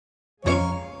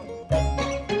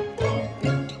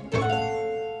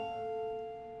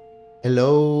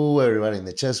Hello, everyone in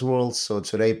the chess world. So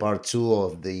today, part two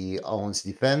of the Owens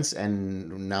defense,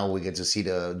 and now we get to see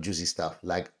the juicy stuff,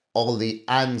 like all the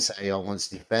anti-Owens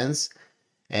defense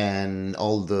and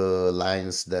all the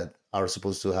lines that are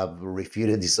supposed to have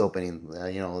refuted this opening.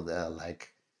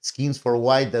 Like schemes for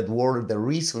white that were the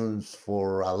reasons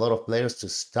for a lot of players to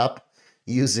stop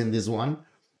using this one.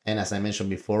 And as I mentioned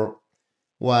before,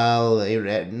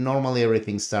 normally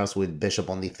everything starts with bishop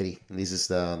on d3. This is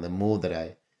the move that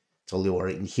I told you were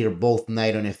in here, both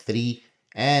knight on f3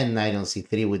 and knight on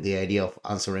c3, with the idea of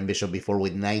answering bishop before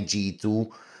with knight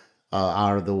g2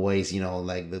 are the ways,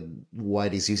 like the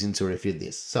white is using to refute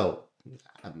this. So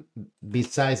um,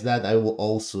 besides that, I will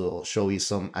also show you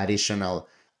some additional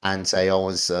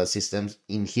anti-Owens systems.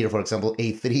 In here, for example,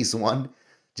 a3 is one,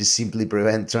 just simply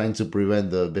trying to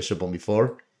prevent the bishop on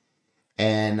b4,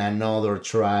 and another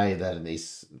try that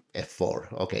is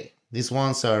f4. Okay, these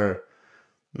ones are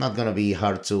not gonna be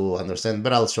hard to understand,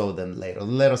 but I'll show them later.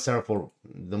 Let us start for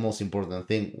the most important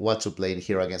thing, what to play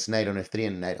here against knight on f3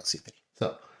 and knight on c3.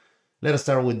 So let us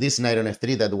start with this knight on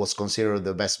f3 that was considered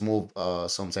the best move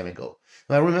some time ago.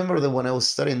 I remember that when I was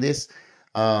studying this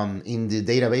in the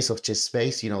database of chess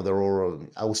space, I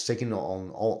was taking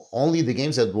on only the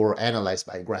games that were analyzed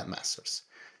by grandmasters,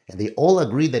 and they all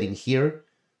agreed that in here,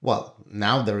 well,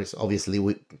 now there is obviously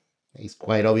it's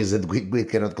quite obvious that we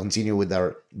cannot continue with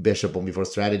our bishop on before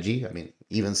strategy. I mean,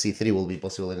 even c3 will be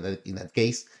possible in that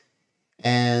case.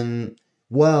 And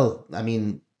well,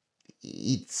 playing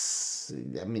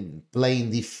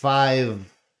d5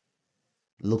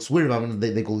 looks weird. I mean,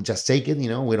 they could just take it, we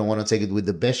don't want to take it with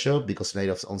the bishop because knight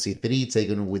on c3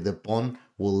 taken with the pawn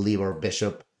will leave our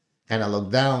bishop kind of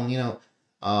locked down,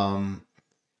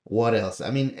 what else?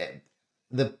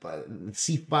 The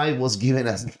c5 was given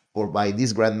as or by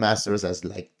these grandmasters as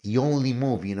like the only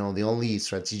move, the only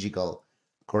strategical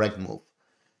correct move.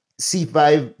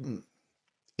 c5,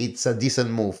 it's a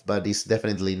decent move, but it's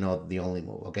definitely not the only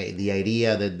move. Okay, the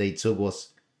idea that they took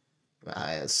was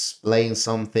playing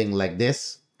something like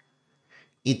this.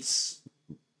 It's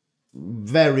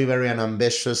very, very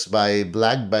unambitious by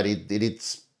black, but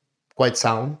it's quite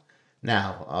sound.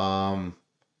 Now,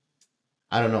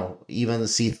 I don't know, even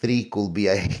c3 could be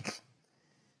a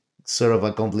sort of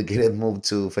a complicated move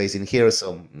to face in here.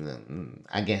 So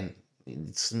again,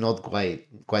 it's not quite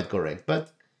correct,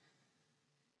 but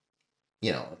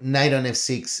knight on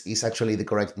f6 is actually the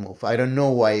correct move. I don't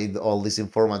know why all these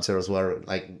informators were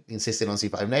like insisting on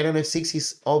c5. Knight on f6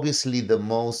 is obviously the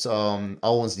most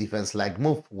Owens defense like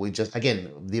move. We just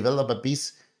again develop a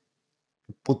piece,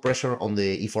 put pressure on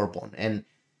the e4 pawn, and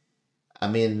I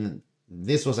mean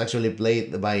this was actually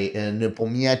played by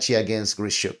Nepomniachtchi against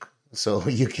Grischik. So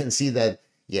you can see that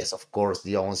yes, of course,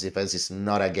 the Owens defense is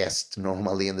not a guest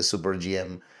normally in the Super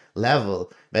GM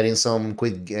level, but in some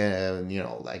quick,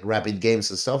 like rapid games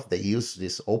and stuff, they use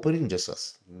this opening just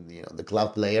as the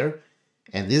cloud player,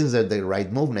 and this is the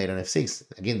right move, knight on f6.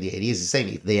 Again, the idea is the same.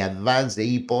 If they advance the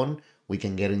e pawn, we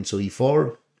can get into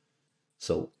e4.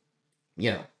 So,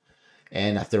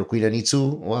 and after queen on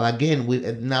e2, well, again,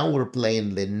 now we're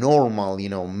playing the normal,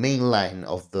 main line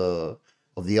of the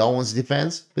Owens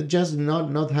defense, but just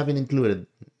not having included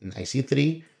knight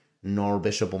c3 nor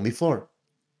bishop on b4.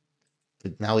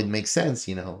 But now it makes sense,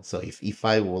 So if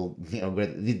I will,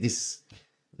 this is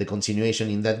the continuation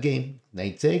in that game.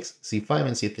 Knight takes c5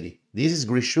 and c3. This is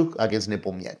Grischuk against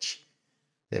Nepomniachtchi.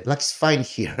 The black is fine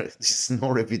here. This is no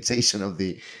reputation of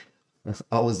the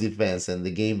Owens defense, and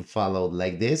the game followed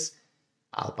like this.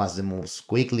 I'll pass the moves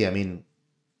quickly.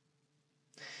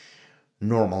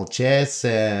 Normal chess,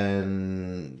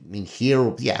 and in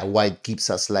here, yeah, white keeps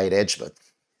a slight edge, but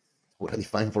already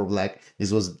fine for black.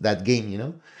 This was that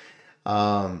game.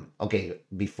 Okay,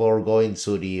 before going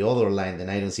to the other line, the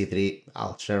knight on c3,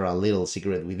 I'll share a little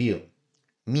secret with you.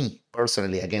 Me,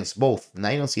 personally, against both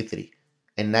knight on c3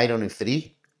 and knight on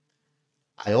f3,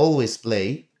 I always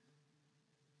play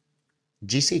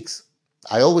g6.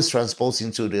 I always transpose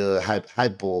into the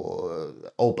Hippo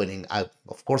opening.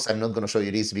 Of course, I'm not going to show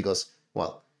you this because,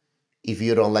 well, if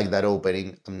you don't like that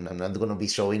opening, I'm not going to be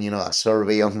showing, a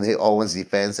survey on the Owens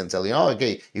defense and telling you, oh,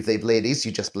 okay, if they play this,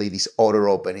 you just play this other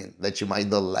opening that you might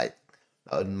not like.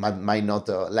 Might not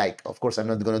like. Of course, I'm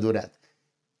not going to do that.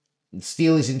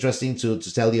 Still, it's interesting to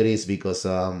tell you this because,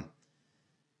 of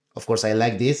course, I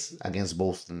like this against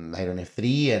both knight on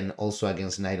f3 and also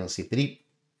against knight on c3.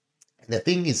 The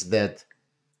thing is that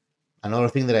another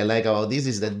thing that I like about this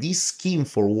is that this scheme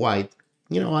for white,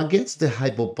 against the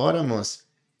hippopotamus,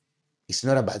 it's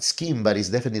not a bad scheme, but it's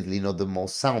definitely not the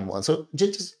most sound one. So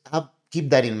just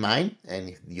keep that in mind. And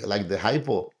if you like the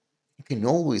hypo, you can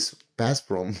always pass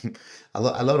from a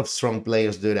lot of strong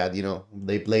players do that.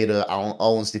 They play the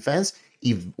Owens defense.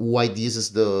 If white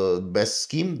uses the best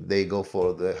scheme, they go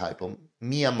for the Hypo.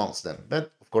 Me amongst them.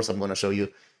 But of course, I'm going to show you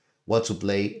what to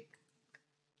play,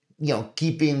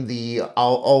 keeping the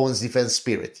Owens defense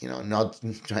spirit, not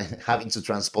having to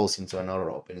transpose into another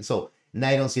opening. So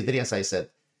knight on c3, as I said,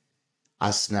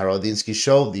 as Narodinsky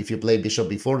showed, if you play bishop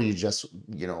before, you just,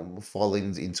 fall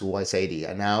into white's idea.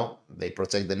 And now they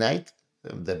protect the knight.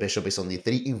 The bishop is on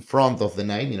d3 in front of the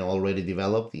knight, already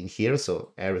developed in here,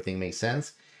 so everything makes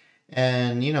sense.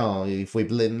 And, if we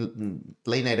play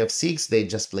knight f6, they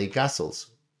just play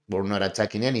castles. We're not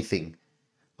attacking anything.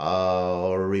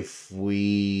 Or if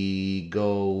we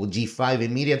go g5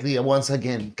 immediately, once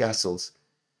again, castles.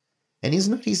 And it's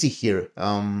not easy here.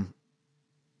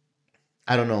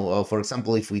 I don't know. For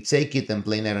example, if we take it and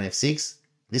play knight on f6,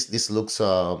 this looks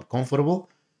comfortable.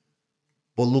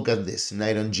 But look at this,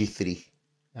 knight on g3.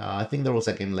 I think there was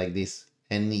a game like this.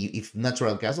 And if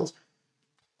natural castles,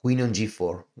 queen on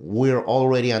g4, we're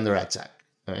already under attack.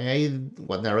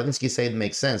 What Narodinsky said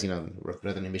makes sense,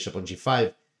 threatening bishop on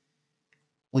g5.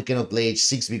 We cannot play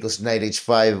h6 because knight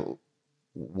h5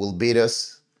 will beat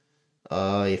us.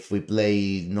 If we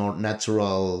play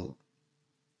natural,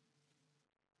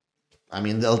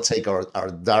 they'll take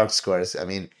our dark squares.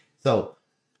 So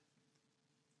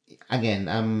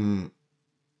again,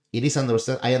 it is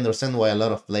I understand why a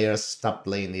lot of players stop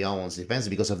playing the Owens defense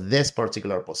because of this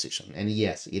particular position. And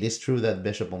yes, it is true that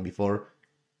bishop on b4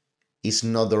 is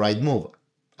not the right move.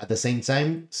 At the same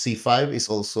time, c5 is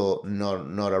also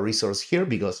not a resource here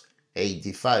because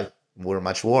d5 were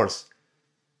much worse.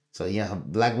 So yeah,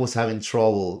 black was having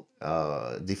trouble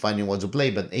defining what to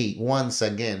play. But once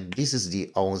again, this is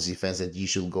the Owens defense that you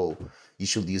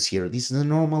should use here. This is a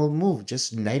normal move,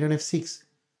 just knight on f6.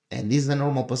 And this is the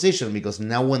normal position because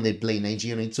now when they play knight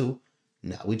g on e2,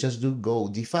 now we just do go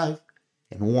d5.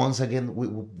 And once again,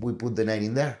 we put the knight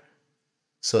in there.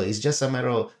 So it's just a matter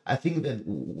of, I think that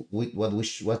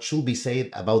what should be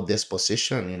said about this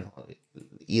position,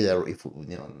 either if,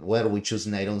 whether we choose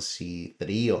knight on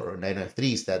c3 or knight on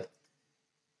f3, is that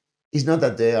it's not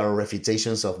that they are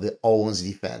refutations of the Owens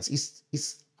defense.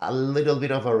 It's a little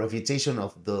bit of a refutation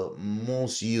of the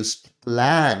most used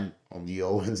plan on the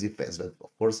Owens defense. But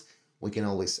of course, we can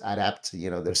always adapt.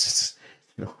 There's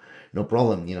no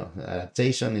problem.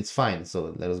 Adaptation, it's fine.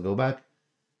 So let us go back.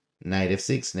 Knight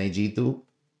f6, knight g2.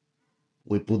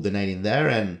 We put the knight in there,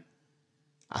 and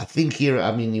I think here,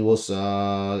 it was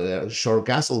short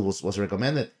castle was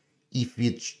recommended. If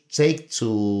you take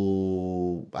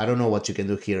to, I don't know what you can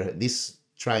do here.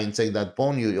 Try and take that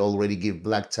pawn. You already give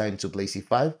black time to play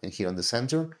c5, and here on the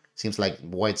center seems like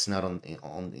white's not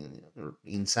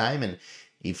in time. And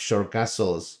if short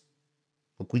castles,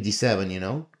 queen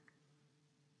d7,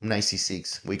 knight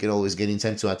c6, we can always get in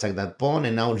time to attack that pawn,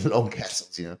 and now long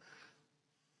castles,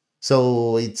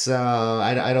 So it's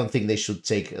I don't think they should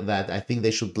take that. I think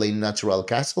they should play natural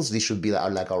castles. This should be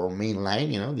like our main line.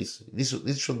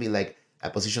 This should be like a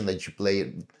position that you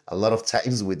play a lot of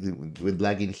times with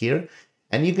black in here,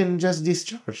 and you can just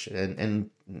discharge. And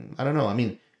I don't know.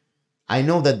 I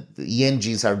know that the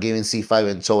engines are giving c5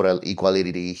 and total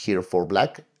equality here for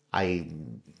black. I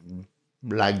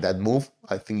like that move.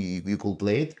 I think you could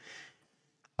play it.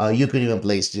 You can even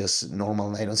place just normal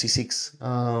knight on c6,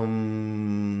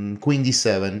 queen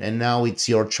d7, and now it's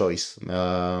your choice.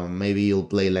 Maybe you'll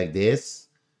play like this.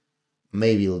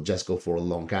 Maybe you'll just go for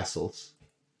long castles.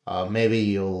 Maybe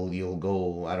you'll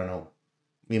go, I don't know.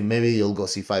 Maybe you'll go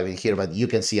c5 in here, but you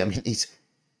can see, it's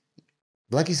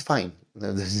black is fine.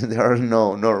 There are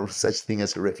no such thing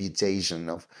as a refutation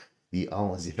of the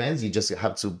Owens defense. You just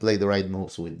have to play the right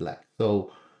moves with black.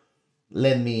 So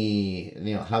let me,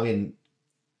 having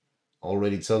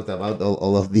already talked about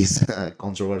all of these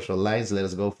controversial lines, let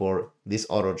us go for these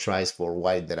auto tries for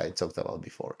white that I talked about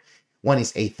before. One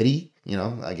is a3,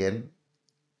 again,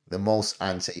 the most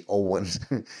anti-Owen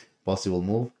possible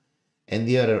move. And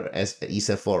the other is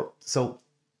f4. So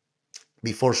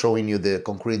before showing you the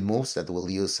concrete moves that we'll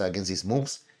use against these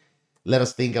moves, let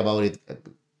us think about it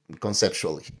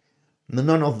conceptually.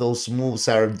 None of those moves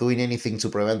are doing anything to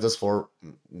prevent us for,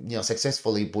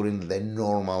 successfully putting the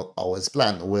normal Owens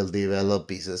plan. We'll develop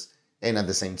pieces and at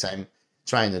the same time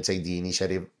trying to take the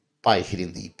initiative by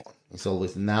hitting the pawn. It's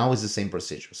always now is the same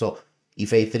procedure. So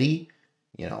if a3,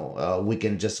 we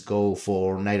can just go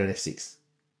for knight on f6.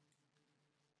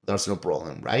 There's no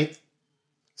problem, right?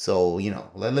 So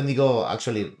let me go.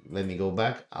 Actually, let me go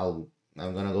back. I'm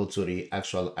gonna go to the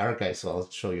actual archive, so I'll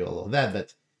show you all of that.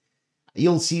 But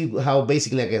you'll see how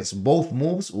basically against both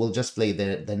moves, we'll just play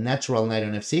the natural knight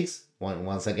on f6,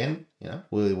 once again,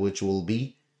 which will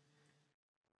be,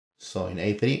 so in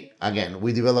a3, again,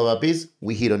 we develop a piece,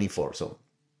 we hit on e4. So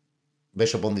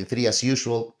bishop on d3 as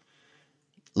usual.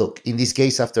 Look, in this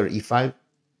case, after e5,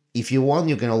 if you want,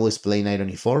 you can always play knight on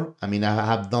e4. I mean, I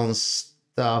have done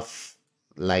stuff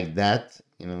like that.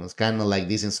 It's kind of like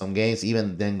this in some games,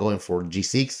 even then going for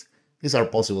g6. These are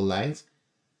possible lines.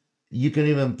 You can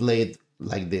even play it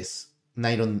like this.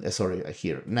 Knight on, sorry,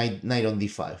 here, knight on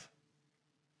d5.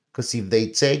 Because if they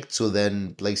take to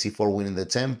then play c4, winning the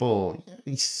tempo, I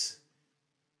mean,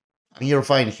 you're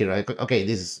fine here. Right? Okay,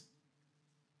 this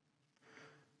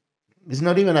is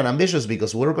not even that ambitious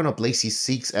because we're going to play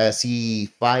c6,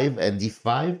 c5 and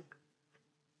d5.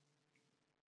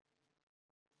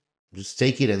 Just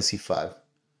take it and c5.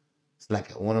 It's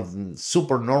like one of the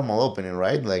super normal opening,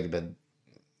 right? Like, but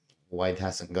white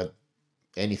hasn't got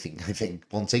anything, I think.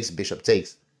 Pawn takes, bishop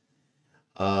takes.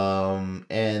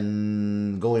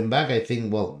 And going back, I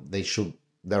think, well, they should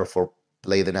therefore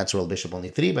play the natural bishop on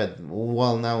e3, but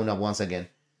well, now once again,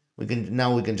 we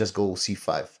can just go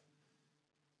c5.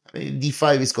 I mean,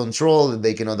 d5 is controlled,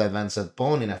 they cannot advance that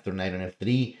pawn, and after knight on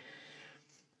f3,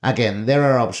 again, there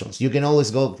are options. You can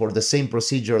always go for the same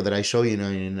procedure that I show you,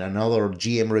 in another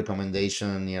GM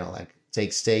recommendation, like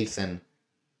takes and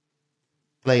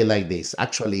play like this.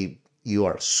 Actually, you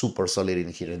are super solid in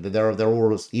here. There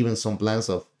were even some plans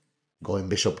of going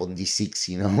bishop on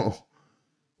d6,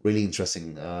 really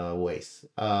interesting ways.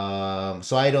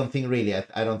 So I don't think really,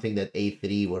 I don't think that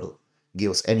a3 will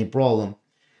give us any problem.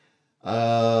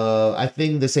 I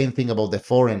think the same thing about the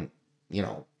foreign,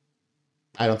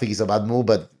 I don't think it's a bad move,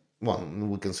 but well,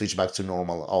 we can switch back to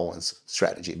normal Owens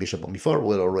strategy. Bishop on b4,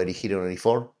 we'll already hit on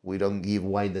e4. We don't give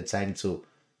white the time to...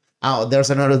 Oh, there's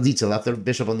another detail. After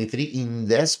bishop on d3, in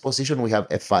this position, we have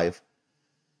f5.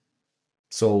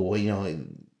 So,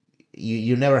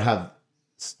 you never have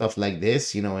stuff like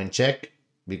this, in check,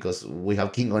 because we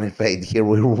have king on f8. Here,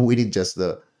 we're winning just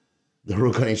the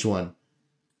rook on h1.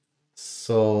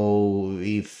 So,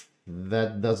 if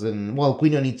that doesn't... Well,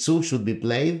 queen on e2 should be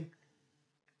played.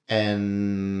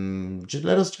 And just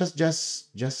let us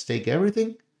just take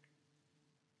everything.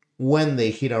 When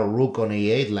they hit our rook on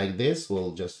a8 like this,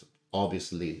 we'll just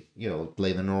obviously,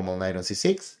 play the normal knight on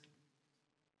c6.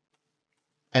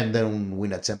 And then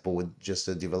win a tempo with just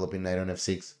a developing knight on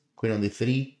f6. Queen on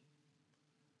d3.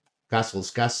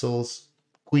 Castles.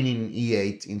 Queen in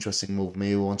e8, interesting move.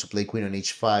 Maybe we want to play queen on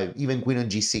h5. Even queen on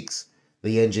g6.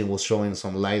 The engine was showing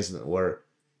some lines where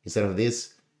instead of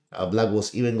this, black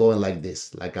was even going like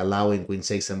this, like allowing queen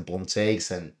takes and pawn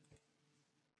takes, and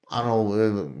I don't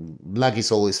know, black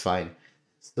is always fine.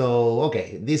 So,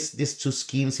 okay, these two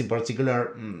schemes in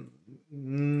particular,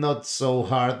 not so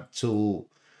hard to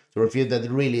refute. That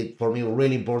really, for me,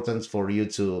 really important for you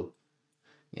to,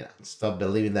 stop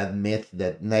believing that myth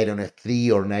that knight on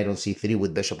f3 or knight on c3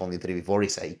 with bishop on d3 before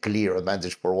is a clear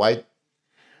advantage for white.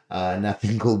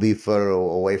 Nothing could be further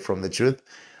away from the truth.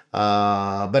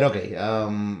 But okay,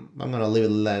 I'm gonna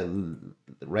leave it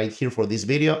right here for this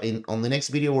video. On the next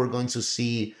video, we're going to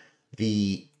see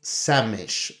the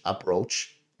Samish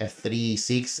approach, f3,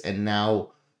 6, and now,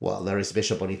 well, there is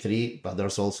bishop on e3, but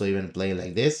there's also even playing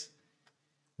like this.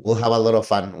 We'll have a lot of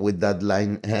fun with that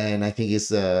line, and I think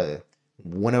it's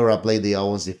whenever I play the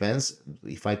Owens defense,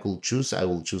 if I could choose, I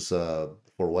will choose for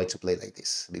white to play like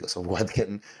this because of what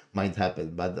might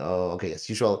happen. But okay, as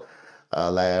usual,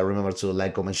 remember to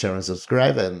like, comment, share, and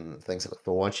subscribe. And thanks a lot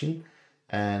for watching.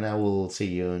 And I will see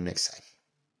you next time.